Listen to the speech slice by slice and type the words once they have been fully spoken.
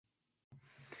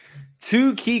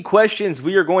Two key questions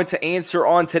we are going to answer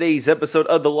on today's episode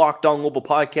of the Locked On Louisville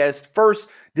podcast. First,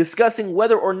 discussing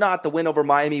whether or not the win over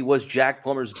Miami was Jack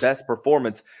Plummer's best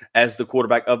performance as the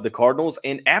quarterback of the Cardinals.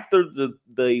 And after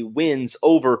the wins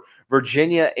over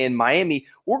Virginia and Miami,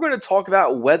 we're going to talk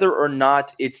about whether or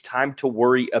not it's time to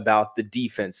worry about the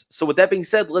defense. So with that being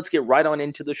said, let's get right on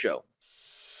into the show.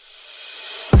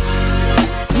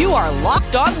 You are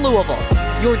Locked On Louisville,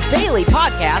 your daily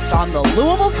podcast on the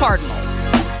Louisville Cardinals.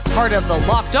 Part of the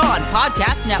Locked On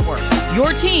Podcast Network,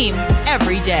 your team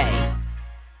every day.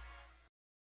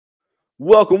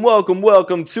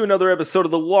 Welcome to another episode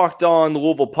of the Locked On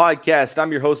Louisville podcast. I'm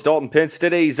your host, Dalton Pence.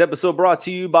 Today's episode brought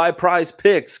to you by Prize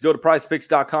Picks. Go to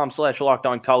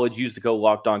prizepicks.com/LockedOnCollege. Use the code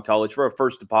LockedOnCollege for a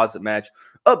first deposit match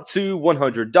up to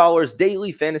 $100.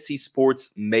 Daily fantasy sports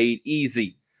made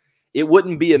easy. It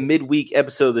wouldn't be a midweek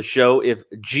episode of the show if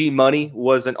G Money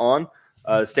wasn't on.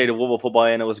 State of Louisville football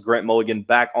analyst Grant Mulligan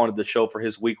back onto the show for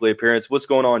his weekly appearance. What's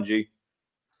going on, G?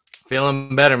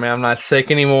 Feeling better, man. I'm not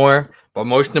sick anymore. But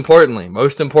most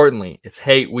importantly, it's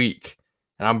hate week.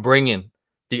 And I'm bringing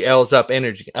the L's up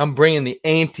energy. I'm bringing the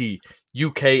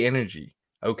anti-UK energy,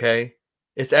 okay?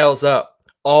 It's L's up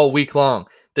all week long.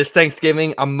 This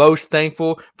Thanksgiving, I'm most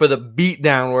thankful for the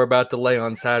beatdown we're about to lay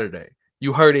on Saturday.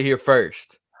 You heard it here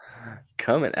first.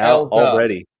 Coming out L's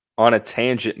already up on a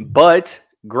tangent. But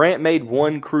Grant made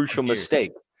one crucial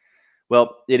mistake.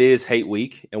 Well, it is hate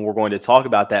week, and we're going to talk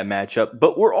about that matchup.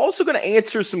 But we're also going to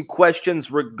answer some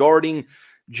questions regarding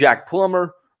Jack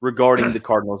Plummer, regarding the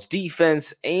Cardinals'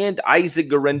 defense, and Isaac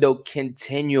Guerendo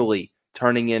continually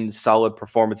turning in solid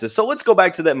performances. So let's go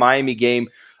back to that Miami game,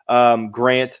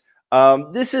 Grant.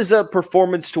 This is a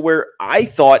performance to where I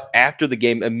thought after the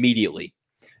game immediately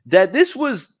that this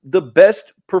was the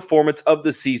best performance of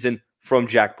the season from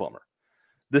Jack Plummer.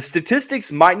 The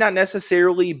statistics might not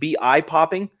necessarily be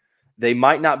eye-popping. They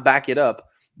might not back it up,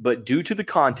 but due to the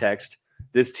context,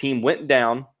 this team went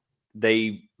down.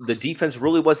 The defense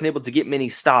really wasn't able to get many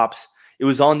stops. It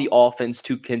was on the offense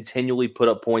to continually put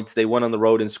up points. They went on the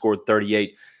road and scored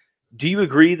 38. Do you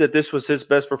agree that this was his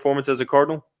best performance as a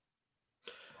Cardinal?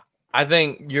 I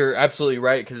think you're absolutely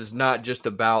right, because it's not just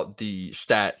about the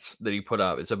stats that he put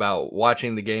up. It's about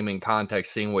watching the game in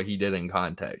context, seeing what he did in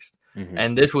context. Mm-hmm.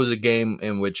 And this was a game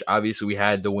in which obviously we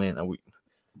had to win.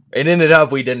 It ended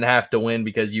up we didn't have to win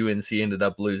because UNC ended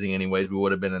up losing anyways. We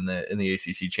would have been in the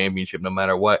ACC championship no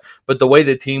matter what. But the way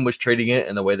the team was treating it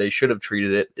and the way they should have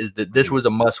treated it is that this was a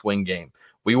must-win game.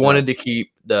 We wanted to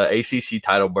keep the ACC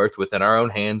title berth within our own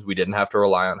hands. We didn't have to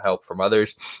rely on help from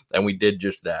others, and we did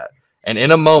just that. And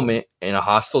in a moment, in a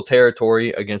hostile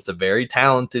territory against a very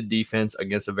talented defense,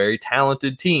 against a very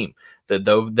talented team, that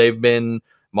though they've been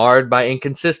marred by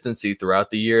inconsistency throughout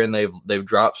the year and they've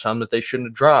dropped some that they shouldn't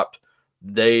have dropped,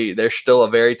 they're still a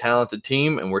very talented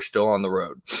team, and we're still on the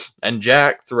road. And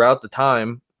Jack, throughout the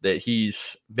time that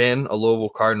he's been a Louisville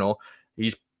Cardinal,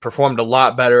 he's performed a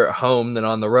lot better at home than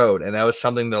on the road. And that was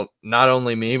something that not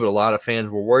only me, but a lot of fans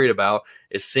were worried about,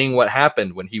 is seeing what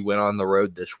happened when he went on the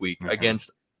road this week against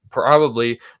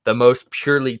probably the most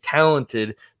purely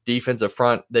talented defensive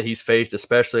front that he's faced,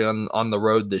 especially on the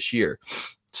road this year.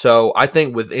 So I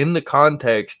think within the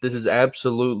context, this is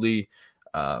absolutely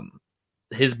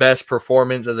his best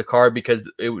performance as a Card,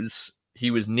 because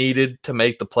he was needed to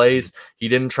make the plays. He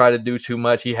didn't try to do too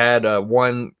much. He had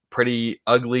one pretty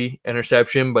ugly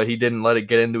interception, but he didn't let it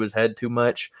get into his head too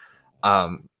much.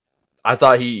 I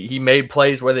thought he made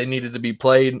plays where they needed to be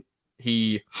played.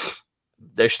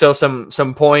 There's still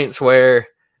some points where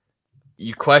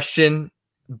you question,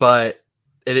 but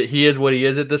he is what he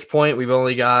is at this point. We've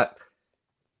only got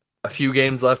a few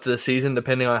games left of the season,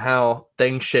 depending on how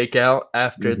things shake out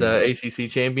after the ACC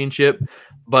championship.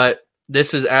 But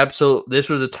this was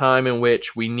a time in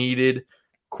which we needed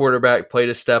quarterback play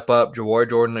to step up. Jawar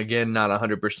Jordan, again, not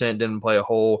 100%, didn't play a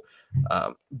whole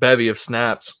bevy of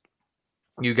snaps.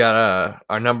 You got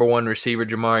our number one receiver,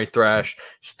 Jamari Thrash,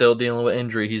 still dealing with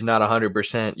injury. He's not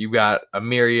 100%. You've got a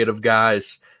myriad of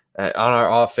guys on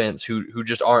our offense who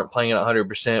just aren't playing at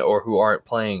 100% or who aren't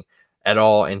playing at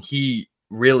all. And he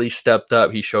really stepped up.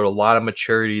 He showed a lot of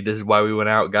maturity. This is why we went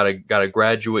out, got a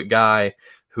graduate guy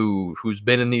who's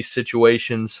been in these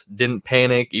situations, didn't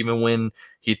panic even when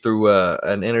he threw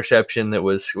an interception that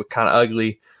was kind of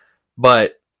ugly.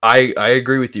 But I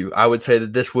agree with you. I would say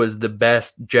that this was the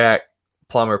best Jack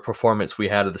Plummer performance we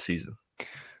had of the season.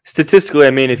 Statistically,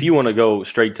 I mean, if you want to go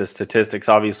straight to statistics,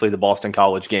 obviously the Boston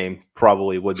College game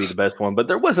probably would be the best one, but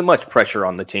there wasn't much pressure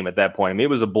on the team at that point. I mean, it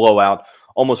was a blowout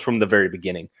almost from the very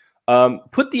beginning.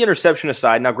 Put the interception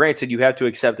aside. Now, granted, you have to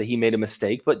accept that he made a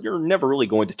mistake, but you're never really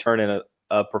going to turn in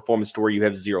a performance to where you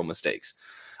have zero mistakes.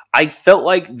 I felt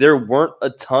like there weren't a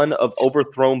ton of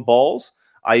overthrown balls.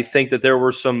 I think that there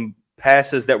were some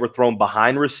passes that were thrown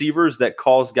behind receivers that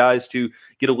caused guys to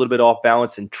get a little bit off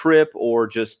balance and trip or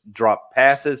just drop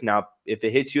passes. Now, if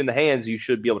it hits you in the hands, you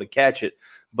should be able to catch it.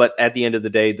 But at the end of the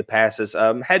day, the passes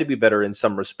had to be better in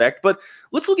some respect. But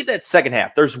let's look at that second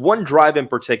half. There's one drive in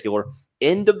particular,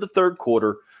 end of the third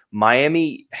quarter.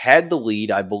 Miami had the lead.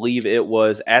 I believe it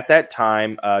was at that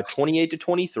time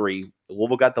 28-23.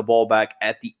 Louisville got the ball back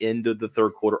at the end of the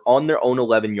third quarter on their own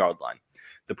 11-yard line.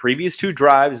 The previous two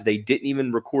drives, they didn't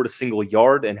even record a single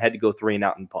yard and had to go 3 and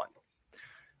out and punt.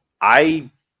 I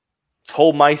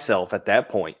told myself at that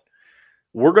point,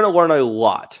 we're going to learn a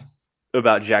lot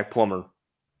about Jack Plummer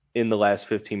in the last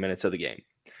 15 minutes of the game.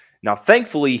 Now,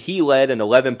 thankfully, he led an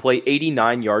 11-play,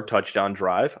 89-yard touchdown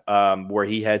drive where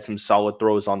he had some solid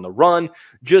throws on the run,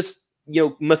 just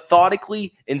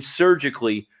methodically and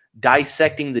surgically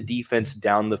dissecting the defense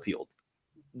down the field.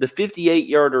 The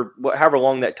 58-yard or however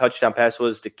long that touchdown pass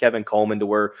was to Kevin Coleman, to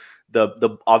where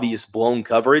the obvious blown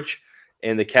coverage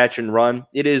and the catch and run,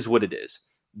 it is what it is.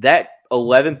 That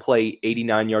 11-play,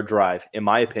 89-yard drive, in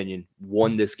my opinion,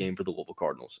 won this game for the Louisville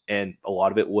Cardinals. And a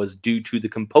lot of it was due to the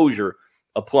composure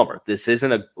of Plummer. This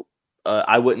isn't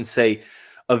I wouldn't say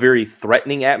a very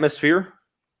threatening atmosphere.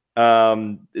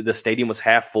 The stadium was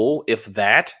half full, if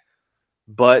that.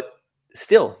 But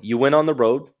still, you went on the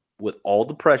road with all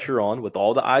the pressure on, with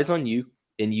all the eyes on you,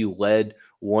 and you led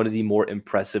one of the more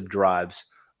impressive drives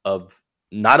of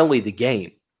not only the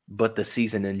game, but the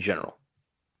season in general.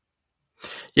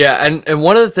 Yeah, and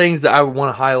one of the things that I want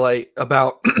to highlight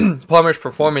about Plummer's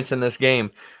performance in this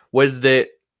game was that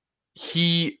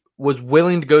he was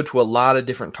willing to go to a lot of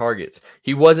different targets.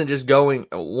 He wasn't just going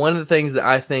 – one of the things that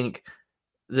I think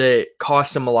that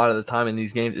costs him a lot of the time in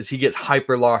these games is he gets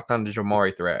hyper-locked onto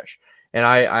Jamari Thrash. And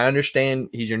I understand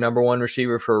he's your number one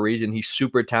receiver for a reason. He's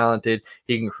super talented.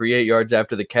 He can create yards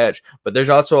after the catch. But there's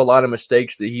also a lot of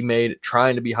mistakes that he made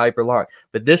trying to be hyper-locked.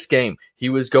 But this game, he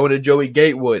was going to Joey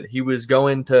Gatewood. He was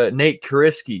going to Nate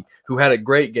Kuriski, who had a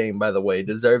great game, by the way.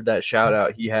 Deserved that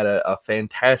shout-out. He had a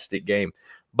fantastic game.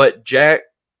 But Jack,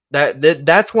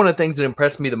 that's one of the things that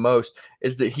impressed me the most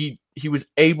is that he was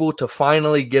able to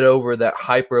finally get over that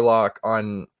hyper-lock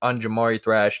on Jamari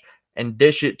Thrash and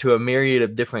dish it to a myriad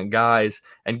of different guys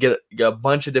and get a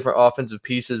bunch of different offensive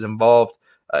pieces involved,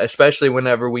 especially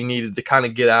whenever we needed to kind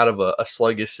of get out of a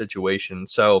sluggish situation.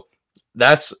 So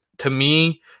to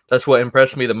me, that's what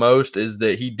impressed me the most is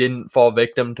that he didn't fall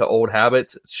victim to old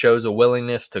habits. It shows a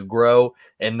willingness to grow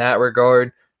in that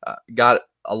regard. Got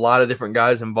a lot of different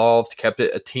guys involved, kept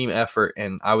it a team effort,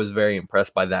 and I was very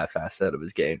impressed by that facet of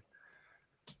his game.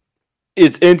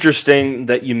 It's interesting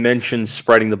that you mentioned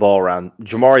spreading the ball around.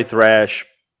 Jamari Thrash,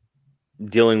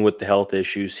 dealing with the health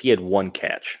issues, he had one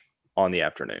catch on the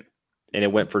afternoon, and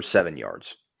it went for 7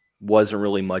 yards. Wasn't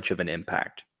really much of an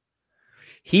impact.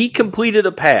 He completed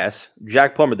a pass,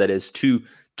 Jack Plummer that is, to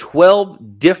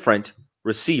 12 different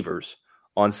receivers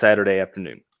on Saturday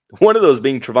afternoon. One of those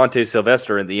being Trevante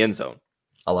Sylvester in the end zone.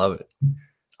 I love it.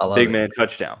 Big man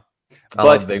touchdown.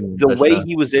 But the way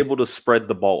he was able to spread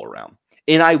the ball around.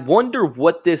 And I wonder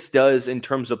what this does in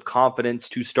terms of confidence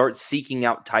to start seeking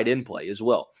out tight end play as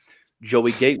well.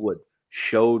 Joey Gatewood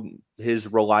showed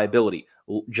his reliability.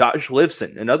 Josh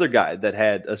Livson, another guy that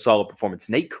had a solid performance.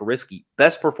 Nate Kuriski,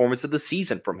 best performance of the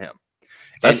season from him.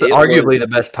 That's arguably the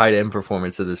best tight end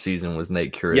performance of the season was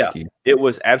Nate Kuriski. Yeah, it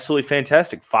was absolutely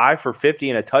fantastic. 5 for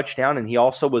 50 and a touchdown, and he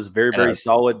also was very, very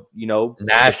solid.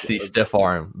 Nasty stiff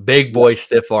arm. Big boy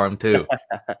stiff arm, too.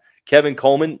 Kevin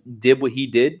Coleman did what he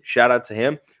did. Shout out to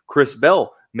him. Chris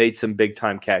Bell made some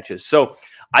big-time catches. So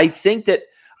I think that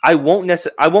here's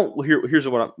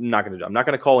what I'm not going to do. I'm not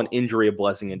going to call an injury a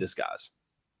blessing in disguise.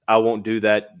 I won't do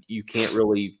that. You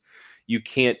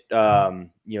can't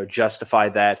justify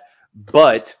that.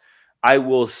 But I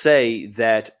will say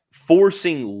that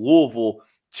forcing Louisville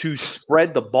to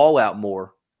spread the ball out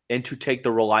more and to take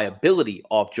the reliability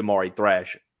off Jamari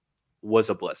Thrash was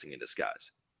a blessing in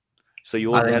disguise. So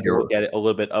you will have to look at it a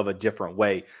little bit of a different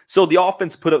way. So the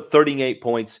offense put up 38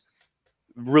 points,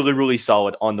 really, really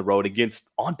solid on the road against,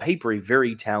 on paper, a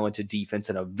very talented defense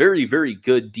and a very, very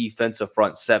good defensive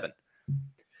front seven.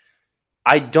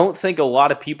 I don't think a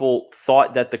lot of people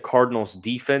thought that the Cardinals'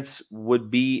 defense would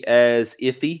be as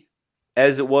iffy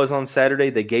as it was on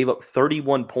Saturday. They gave up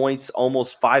 31 points,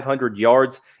 almost 500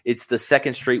 yards. It's the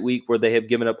second straight week where they have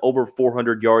given up over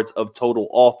 400 yards of total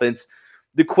offense.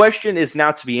 The question is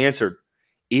now to be answered.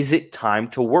 Is it time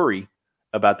to worry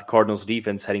about the Cardinals'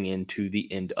 defense heading into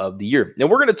the end of the year? Now,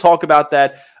 we're going to talk about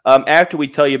that after we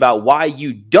tell you about why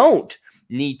you don't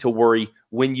need to worry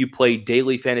when you play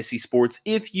daily fantasy sports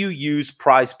if you use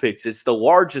Prize Picks. It's the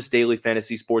largest daily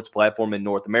fantasy sports platform in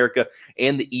North America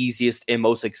and the easiest and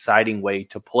most exciting way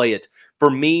to play it. For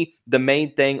me, the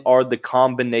main thing are the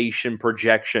combination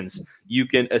projections. You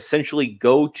can essentially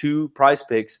go to Prize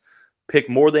Picks, pick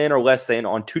more than or less than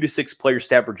on 2 to 6 player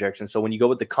stat projections. So when you go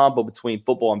with the combo between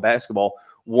football and basketball,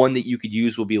 one that you could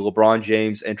use will be LeBron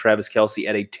James and Travis Kelce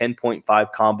at a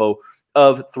 10.5 combo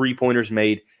of 3-pointers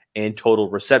made and total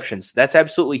receptions. That's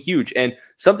absolutely huge. And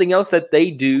something else that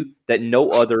they do that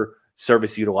no other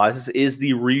service utilizes is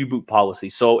the reboot policy.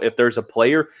 So if there's a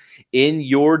player in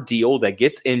your deal that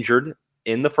gets injured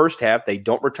in the first half, they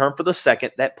don't return for the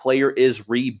second, that player is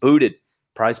rebooted.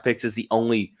 Prize Picks is the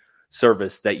only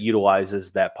service that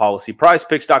utilizes that policy.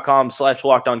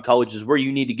 PrizePicks.com/LockedOnCollege is where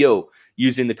you need to go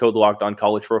using the code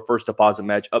LockedOnCollege for a first deposit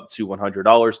match up to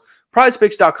 $100.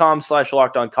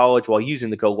 PrizePicks.com/LockedOnCollege while using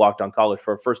the code LockedOnCollege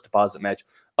for a first deposit match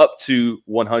up to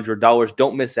 $100.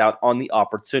 Don't miss out on the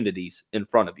opportunities in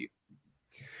front of you.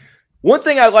 One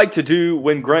thing I like to do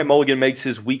when Grant Mulligan makes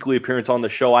his weekly appearance on the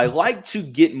show, I like to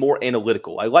get more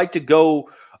analytical. I like to go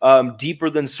deeper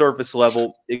than surface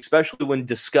level, especially when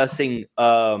discussing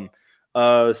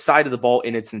side of the ball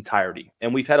in its entirety.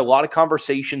 And we've had a lot of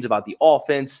conversations about the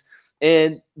offense,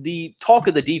 and the talk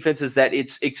of the defense is that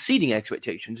it's exceeding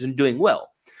expectations and doing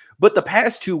well. But the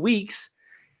past 2 weeks,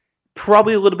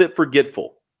 probably a little bit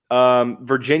forgetful.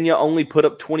 Virginia only put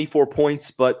up 24 points,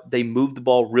 but they moved the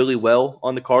ball really well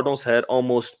on the Cardinals, had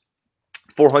almost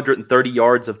 430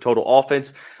 yards of total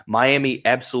offense. Miami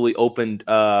absolutely opened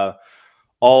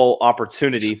all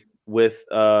opportunity with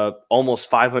almost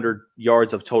 500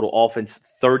 yards of total offense,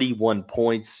 31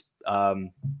 points.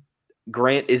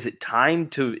 Grant, is it time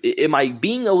to – am I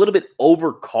being a little bit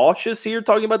overcautious here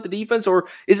talking about the defense, or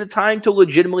is it time to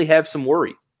legitimately have some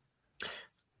worry?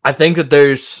 I think that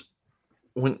there's –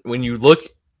 when you look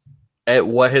at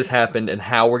what has happened and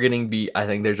how we're getting beat, I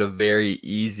think there's a very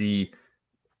easy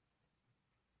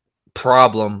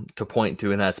problem to point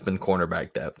to, and that's been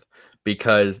cornerback depth.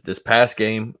 Because this past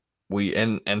game,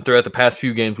 and throughout the past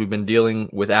few games, we've been dealing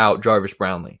without Jarvis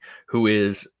Brownlee, who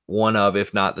is one of,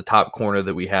 if not the top corner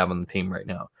that we have on the team right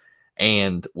now.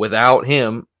 And without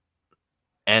him,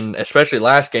 and especially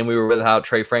last game, we were without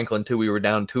Trey Franklin too. We were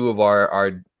down 2 of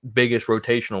our biggest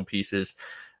rotational pieces.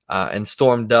 And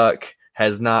Storm Duck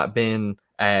has not been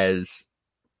as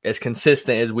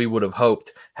consistent as we would have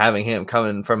hoped, having him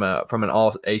coming from an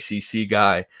all ACC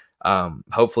guy.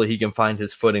 Hopefully he can find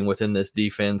his footing within this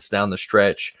defense down the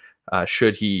stretch,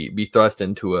 should he be thrust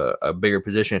into a bigger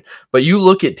position. But you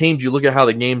look at teams, you look at how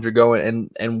the games are going,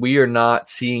 and we are not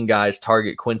seeing guys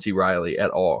target Quincy Riley at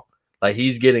all. Like,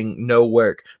 he's getting no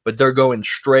work, but they're going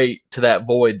straight to that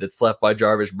void that's left by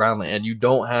Jarvis Brownlee, and you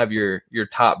don't have your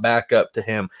top backup to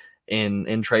him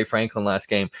in Trey Franklin last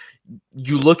game.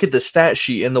 You look at the stat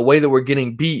sheet, and the way that we're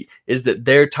getting beat is that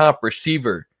their top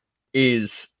receiver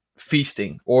is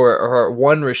feasting, or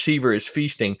one receiver is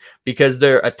feasting, because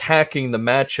they're attacking the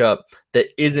matchup that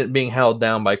isn't being held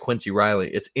down by Quincy Riley.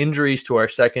 It's injuries to our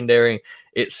secondary.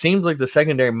 It seems like the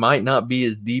secondary might not be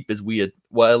as deep as we had.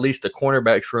 Well, at least the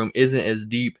cornerbacks room isn't as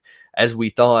deep as we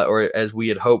thought, or as we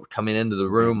had hoped coming into the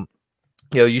room.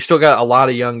 You know, you still got a lot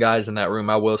of young guys in that room.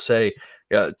 I will say,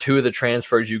 2 of the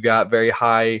transfers you got very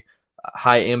high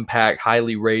impact,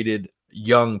 highly rated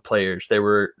young players. They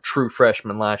were true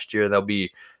freshmen last year. They'll be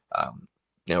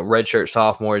redshirt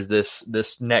sophomores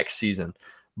this next season.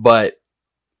 But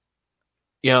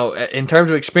in terms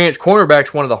of experience,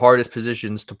 cornerback's one of the hardest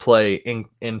positions to play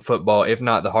in football, if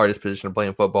not the hardest position to play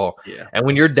in football. Yeah. And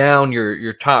when you're down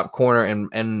your top corner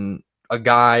and a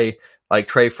guy like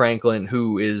Trey Franklin,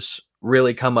 who is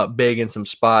really come up big in some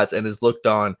spots and is looked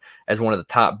on as one of the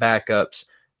top backups,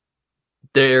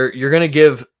 you're going to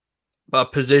give a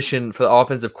position for the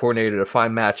offensive coordinator to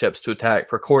find matchups to attack,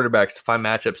 for quarterbacks to find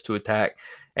matchups to attack.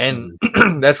 And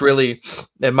that's really,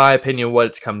 in my opinion, what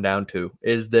it's come down to,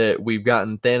 is that we've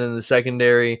gotten thin in the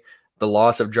secondary. The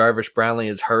loss of Jarvis Brownlee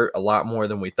has hurt a lot more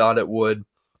than we thought it would.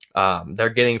 They're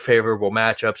getting favorable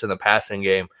matchups in the passing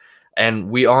game.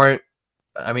 And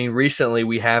recently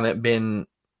we haven't been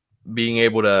being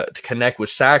able to connect with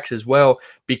sacks as well,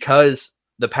 because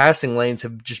the passing lanes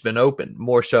have just been open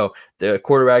more so. The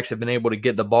quarterbacks have been able to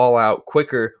get the ball out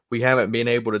quicker. We haven't been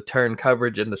able to turn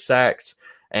coverage into sacks.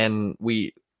 And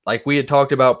like we had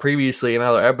talked about previously in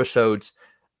other episodes,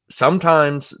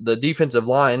 sometimes the defensive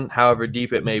line, however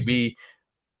deep it may be,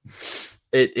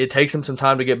 it takes them some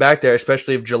time to get back there,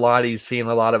 especially if Gelati's seeing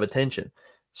a lot of attention.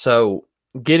 So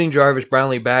getting Jarvis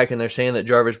Brownlee back, and they're saying that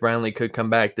Jarvis Brownlee could come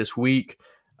back this week,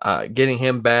 getting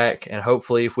him back, and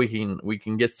hopefully if we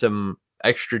can get some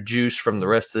extra juice from the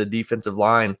rest of the defensive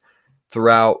line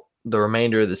throughout the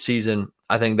remainder of the season,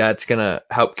 I think that's going to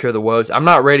help cure the woes. I'm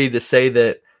not ready to say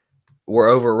that we're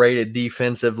overrated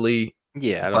defensively.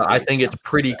 Yeah, I think it's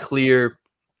pretty clear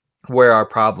where our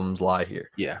problems lie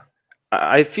here. Yeah.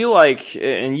 I feel like,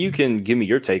 and you can give me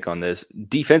your take on this,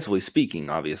 defensively speaking,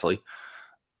 obviously,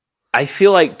 I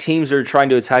feel like teams are trying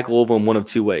to attack Louisville in one of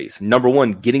two ways. Number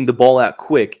one, getting the ball out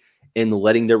quick and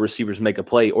letting their receivers make a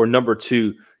play, or number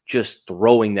two, just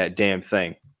throwing that damn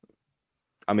thing.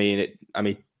 I'm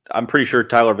pretty sure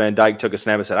Tyler Van Dyke took a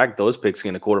snap and said, I can throw this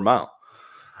pigskin a quarter mile.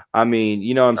 I mean,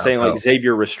 you know what I'm saying? Like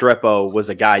Xavier Restrepo was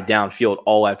a guy downfield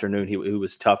all afternoon. He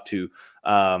was tough to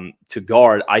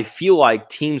guard. I feel like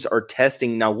teams are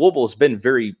testing. Now, Louisville's been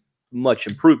very much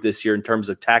improved this year in terms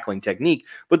of tackling technique,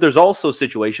 but there's also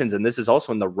situations, and this is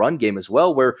also in the run game as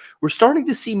well, where we're starting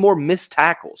to see more missed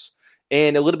tackles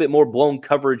and a little bit more blown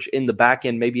coverage in the back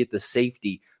end, maybe at the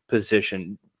safety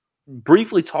position.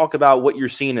 Briefly talk about what you're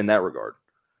seeing in that regard.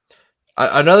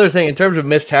 Another thing, in terms of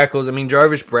missed tackles, I mean,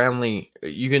 Jarvis Brownlee,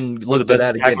 you can look at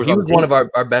that again. He was one of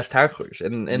our best tacklers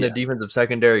in the defensive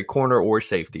secondary, corner or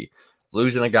safety.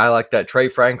 Losing a guy like that, Trey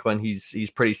Franklin,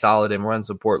 he's pretty solid in run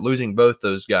support. Losing both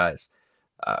those guys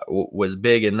was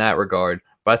big in that regard.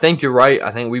 But I think you're right.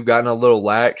 I think we've gotten a little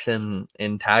lax in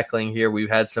tackling here. We've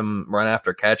had some run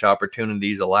after catch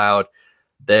opportunities allowed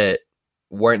that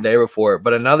weren't there before.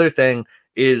 But another thing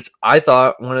is, I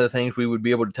thought one of the things we would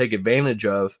be able to take advantage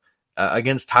of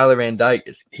against Tyler Van Dyke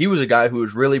is he was a guy who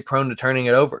was really prone to turning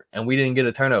it over, and we didn't get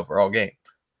a turnover all game.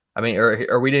 I mean,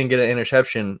 or we didn't get an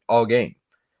interception all game.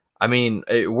 I mean,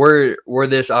 we're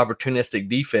this opportunistic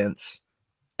defense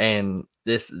and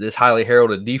this highly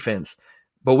heralded defense,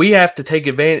 but we have to take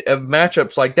advantage of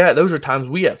matchups like that. Those are times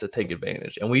we have to take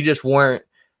advantage, and we just weren't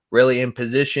really in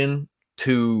position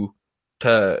to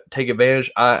take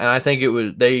advantage. And I think it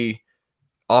was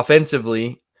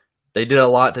offensively, they did a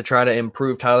lot to try to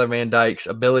improve Tyler Van Dyke's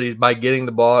abilities by getting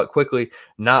the ball out quickly,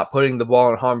 not putting the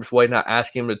ball in harm's way, not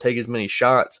asking him to take as many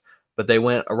shots. But they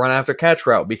went a run after catch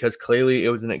route because clearly it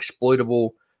was an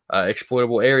exploitable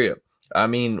area. I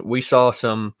mean, we saw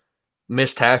some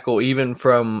missed tackle even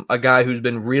from a guy who's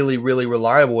been really, really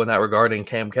reliable in that regard in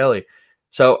Cam Kelly.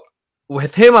 So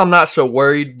with him, I'm not so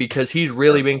worried because he's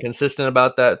really been consistent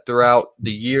about that throughout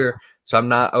the year. So I'm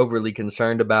not overly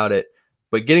concerned about it.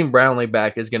 But getting Brownlee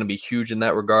back is going to be huge in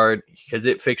that regard because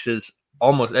it fixes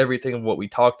almost everything of what we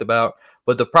talked about.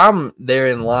 But the problem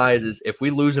therein lies is if we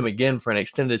lose him again for an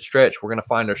extended stretch, we're going to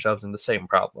find ourselves in the same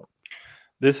problem.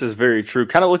 This is very true.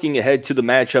 Kind of looking ahead to the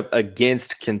matchup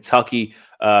against Kentucky,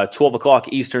 12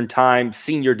 o'clock Eastern time,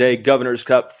 Senior Day, Governor's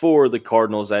Cup for the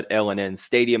Cardinals at L&N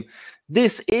Stadium.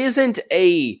 This isn't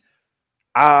a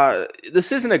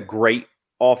great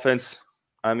offense.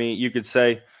 I mean, you could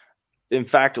say. In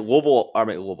fact,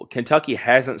 Kentucky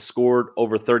hasn't scored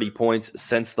over 30 points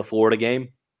since the Florida game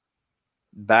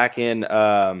back in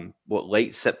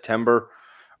late September,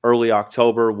 early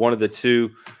October, one of the two.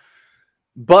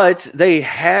 But they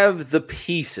have the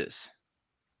pieces.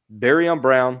 Barryon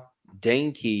Brown,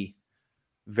 Dane Key,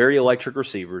 very electric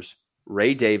receivers.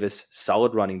 Ray Davis,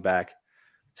 solid running back.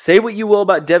 Say what you will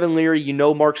about Devin Leary. You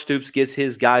know Mark Stoops gets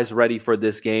his guys ready for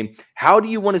this game. How do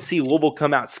you want to see Louisville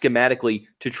come out schematically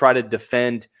to try to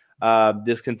defend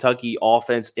this Kentucky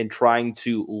offense and trying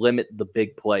to limit the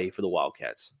big play for the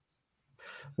Wildcats?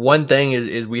 One thing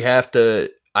is we have to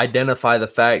identify the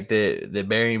fact that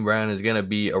Barryon Brown is going to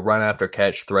be a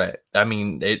run-after-catch threat. I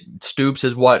mean, Stoops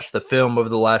has watched the film over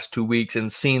the last 2 weeks and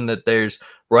seen that there's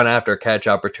run-after-catch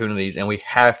opportunities, and we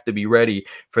have to be ready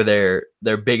for their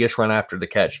biggest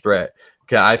run-after-the-catch threat.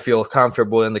 I feel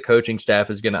comfortable in the coaching staff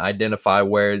is going to identify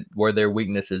where their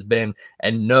weakness has been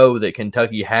and know that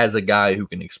Kentucky has a guy who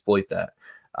can exploit that.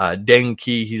 Dane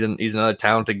Key, he's another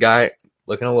talented guy,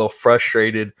 looking a little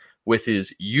frustrated with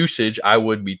his usage. I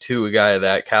would be too, a guy of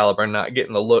that caliber, not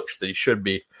getting the looks that he should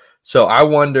be. So I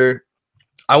wonder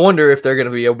if they're going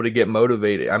to be able to get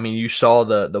motivated. I mean, you saw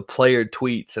the player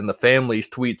tweets and the family's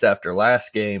tweets after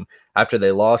last game, after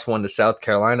they lost one to South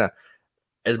Carolina.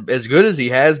 As good as he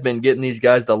has been getting these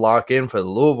guys to lock in for the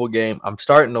Louisville game, I'm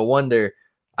starting to wonder,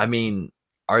 I mean,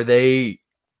 are they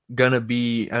going to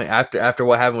be, after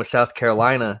what happened with South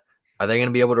Carolina, are they going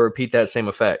to be able to repeat that same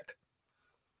effect?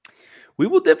 We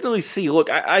will definitely see. Look,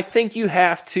 I think you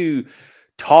have to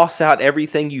toss out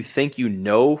everything you think you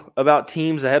know about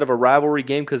teams ahead of a rivalry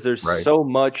game because there's so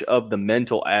much of the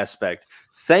mental aspect.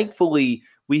 Thankfully,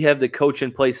 we have the coach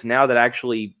in place now that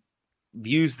actually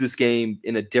views this game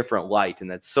in a different light, and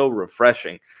that's so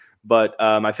refreshing. But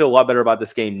I feel a lot better about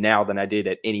this game now than I did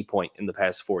at any point in the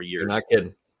past 4 years. You're not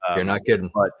kidding. You're not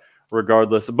kidding. But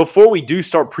regardless. Before we do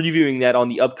start previewing that on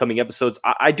the upcoming episodes,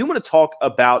 I do want to talk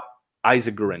about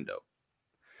Isaac Guerendo.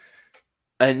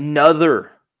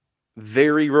 Another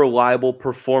very reliable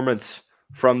performance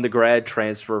from the grad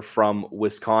transfer from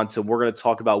Wisconsin. We're going to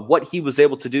talk about what he was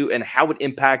able to do and how it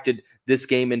impacted this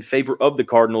game in favor of the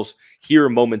Cardinals here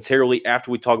momentarily after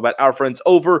we talk about our friends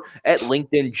over at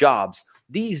LinkedIn Jobs.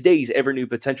 These days, every new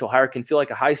potential hire can feel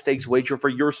like a high-stakes wager for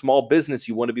your small business.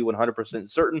 You want to be 100%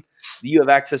 certain that you have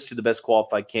access to the best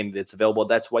qualified candidates available.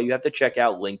 That's why you have to check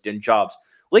out LinkedIn Jobs.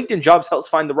 LinkedIn Jobs helps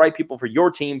find the right people for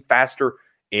your team faster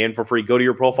and for free. Go to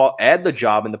your profile, add the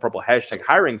job in the purple hashtag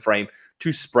hiring frame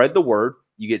to spread the word.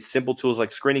 You get simple tools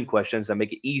like screening questions that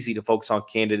make it easy to focus on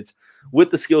candidates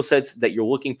with the skill sets that you're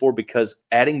looking for, because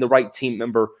adding the right team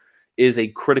member is a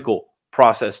critical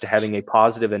process to having a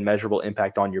positive and measurable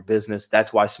impact on your business.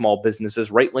 That's why small businesses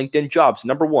rate LinkedIn Jobs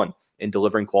 #1 in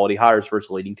delivering quality hires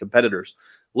versus leading competitors.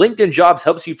 LinkedIn Jobs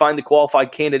helps you find the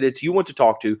qualified candidates you want to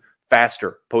talk to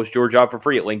faster. Post your job for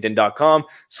free at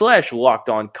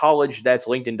linkedin.com/lockedoncollege. That's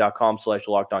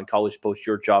linkedin.com/lockedoncollege. Post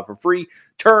your job for free.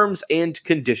 Terms and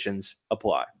conditions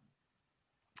apply.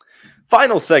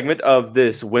 Final segment of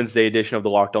this Wednesday edition of the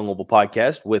Locked On Louisville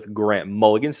podcast with Grant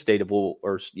Mulligan, State of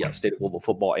Louisville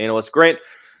football analyst. Grant,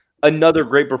 another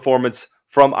great performance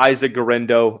from Isaac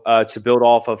Guerendo to build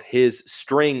off of his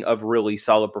string of really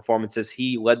solid performances.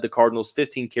 He led the Cardinals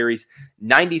 15 carries,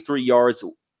 93 yards,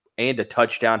 and a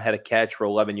touchdown, had a catch for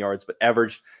 11 yards, but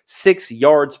averaged 6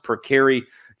 yards per carry.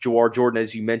 Jawar Jordan,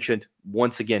 as you mentioned,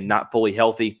 once again, not fully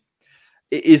healthy.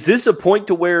 Is this a point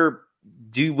to where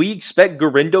do we expect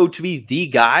Guerendo to be the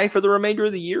guy for the remainder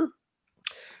of the year?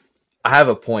 I have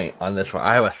a point on this one.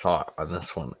 I have a thought on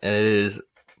this one, and it is,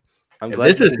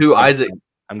 this is who Isaac.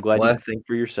 I'm glad you think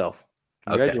for yourself.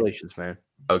 Congratulations, man.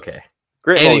 Okay.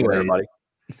 Great. Anyway, everybody.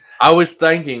 I was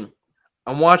thinking,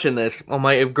 I'm watching this. I'm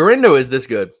like, if Guerendo is this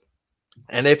good,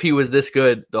 and if he was this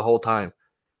good the whole time,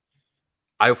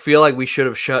 I feel like we should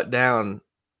have shut down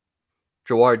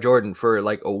Jawar Jordan for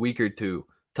like a week or two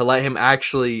to let him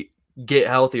actually get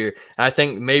healthier. And I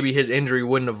think maybe his injury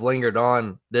wouldn't have lingered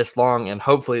on this long, and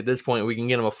hopefully at this point we can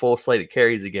get him a full slate of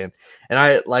carries again. And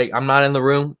I'm not in the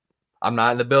room. I'm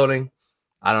not in the building.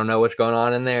 I don't know what's going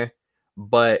on in there,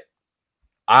 but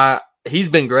he's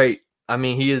been great. I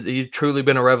mean, he's truly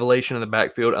been a revelation in the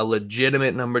backfield, a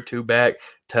legitimate number 2 back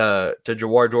to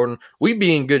Jawar Jordan. We'd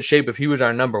be in good shape if he was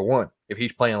our number 1, if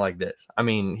he's playing like this. I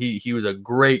mean, he was a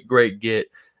great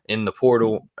get in the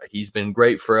portal. He's been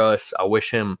great for us. I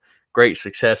wish him great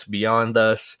success beyond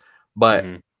us. But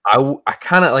I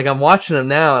kind of, like, I'm watching him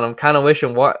now, and I'm kind of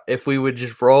wishing if we would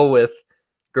just roll with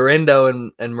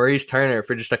Guerendo and Maurice Turner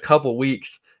for just a couple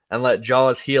weeks and let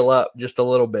Jaws heal up just a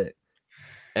little bit.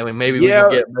 And we can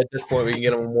get, at this point, we can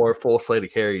get him a more full slate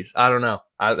of carries. I don't know.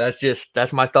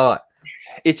 That's my thought.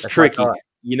 It's tricky.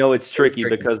 It's tricky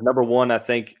because, number one, I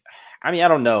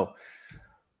don't know.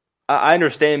 I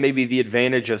understand maybe the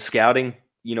advantage of scouting,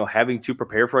 having to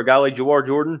prepare for a guy like Jawar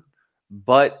Jordan.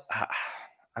 But,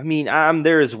 I mean, I'm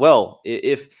there as well.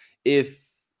 If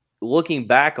looking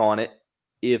back on it,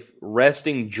 if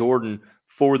resting Jordan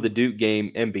for the Duke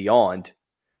game and beyond,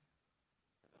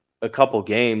 a couple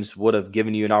games would have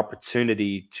given you an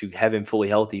opportunity to have him fully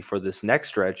healthy for this next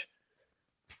stretch.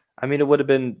 I mean, it would have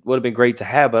been great to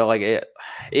have, but like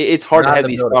it's hard to have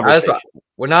these conversations.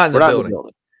 We're not in the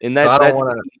building. And that's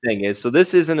the thing is. So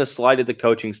this isn't a slight at the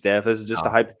coaching staff. This is just a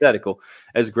hypothetical,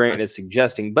 as Grant is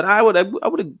suggesting. But I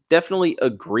would definitely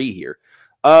agree here.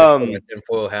 Put my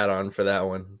tinfoil hat on for that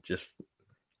one.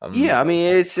 I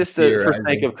mean, it's just for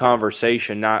sake of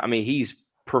conversation. He's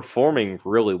performing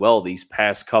really well these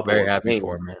past couple Very of happy games.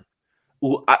 for him, man.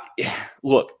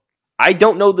 Look, I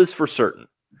don't know this for certain,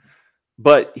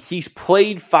 but he's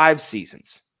played 5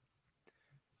 seasons.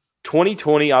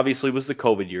 2020 obviously was the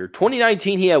COVID year.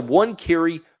 2019, he had 1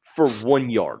 carry for 1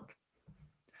 yard.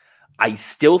 I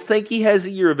still think he has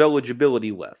a year of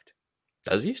eligibility left.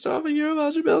 Does he still have a year of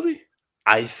eligibility?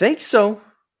 I think so.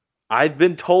 I've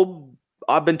been told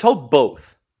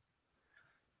both.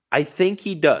 I think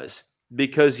he does,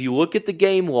 because you look at the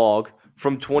game log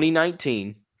from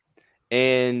 2019,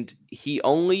 and he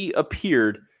only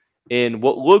appeared in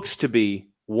what looks to be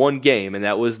 1 game, and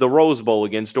that was the Rose Bowl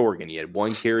against Oregon. He had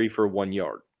 1 carry for 1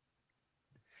 yard.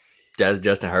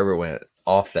 Justin Herbert went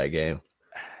off that game.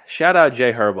 Shout out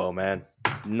Jay Herbo, man.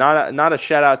 Not a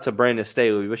shout out to Brandon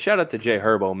Staley, but shout out to Jay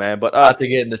Herbo, man. But I have to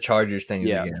get in the Chargers things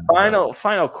again.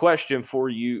 Final question for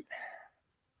you.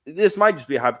 This might just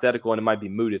be a hypothetical, and it might be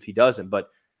moot if he doesn't, but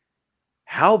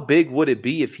how big would it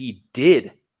be if he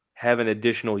did have an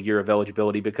additional year of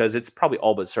eligibility? Because it's probably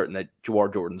all but certain that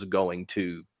Jawar Jordan's going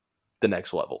to the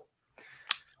next level.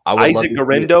 Isaac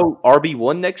Garendo,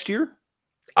 RB1 next year?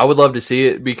 I would love to see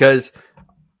it because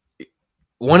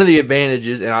one of the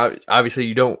advantages, and obviously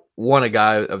you don't want a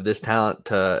guy of this talent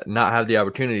to not have the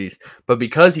opportunities, but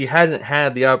because he hasn't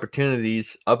had the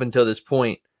opportunities up until this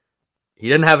point, he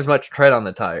doesn't have as much tread on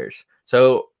the tires.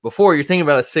 So before you're thinking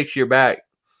about a 6-year back,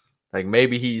 like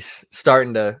maybe he's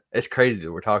starting to, it's crazy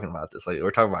that we're talking about this. Like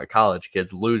we're talking about college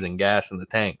kids losing gas in the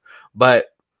tank, but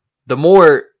the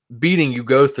more beating you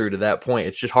go through to that point,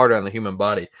 it's just harder on the human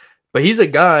body. But he's a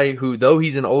guy who, though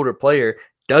he's an older player,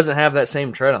 doesn't have that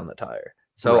same tread on the tire.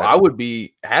 So I would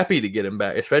be happy to get him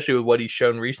back, especially with what he's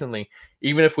shown recently.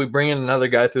 Even if we bring in another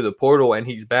guy through the portal and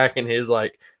he's back in his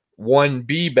like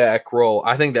 1B back role,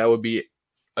 I think that would be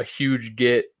a huge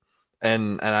get,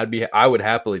 and I would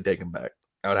happily take him back.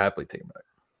 I would happily take him back.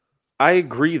 I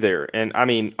agree there, and I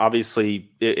mean,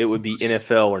 obviously, it would be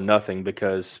NFL or nothing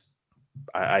because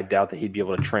I doubt that he'd be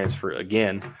able to transfer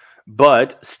again.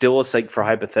 But still, a sake for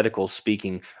hypothetical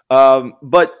speaking.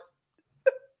 But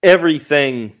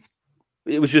everything.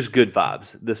 It was just good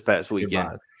vibes this past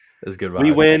weekend. It was good vibes.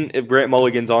 We win if Grant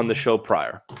Mulligan's on the show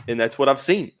prior. And that's what I've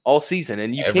seen all season.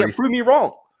 And you can't prove me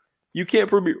wrong. You can't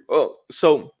prove me wrong.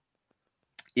 So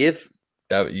if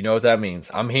that, you know what that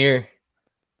means. I'm here.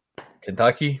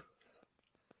 Kentucky.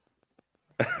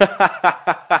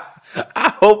 I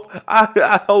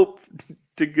hope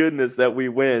to goodness that we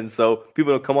win. So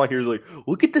people don't come on here like,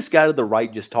 look at this guy to the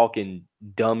right just talking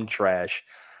dumb trash.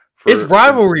 It's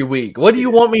rivalry week. What do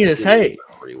you want me to say?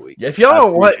 If y'all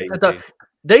don't want,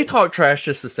 they talk trash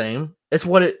just the same. It's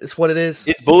what it is.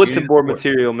 It's bulletin board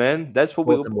material, man. That's what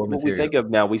we think of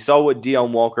now. We saw what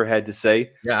Deion Walker had to say.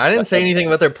 Yeah, I didn't say anything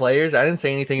about their players. I didn't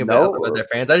say anything about their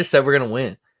fans. I just said we're gonna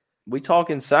win. We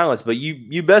talk in silence, but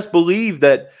you best believe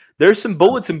that there's some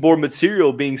bulletin board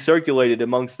material being circulated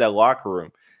amongst that locker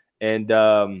room, and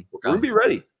we're gonna be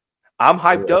ready. I'm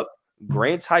hyped up.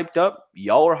 Grant's hyped up.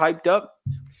 Y'all are hyped up.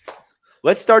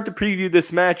 Let's start to preview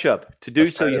this matchup. To do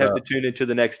so, you have to tune into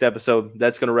the next episode.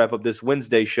 That's going to wrap up this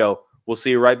Wednesday show. We'll see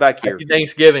you right back here. Happy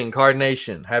Thanksgiving, Card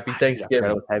Nation. Happy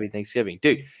Thanksgiving. Happy Thanksgiving.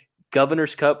 Dude,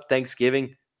 Governor's Cup,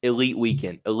 Thanksgiving, elite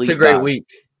weekend. It's a great week.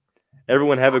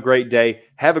 Everyone have a great day.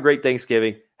 Have a great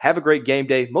Thanksgiving. Have a great game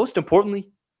day. Most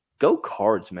importantly, go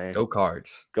Cards, man. Go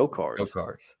Cards. Go Cards. Go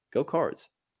Cards. Go Cards.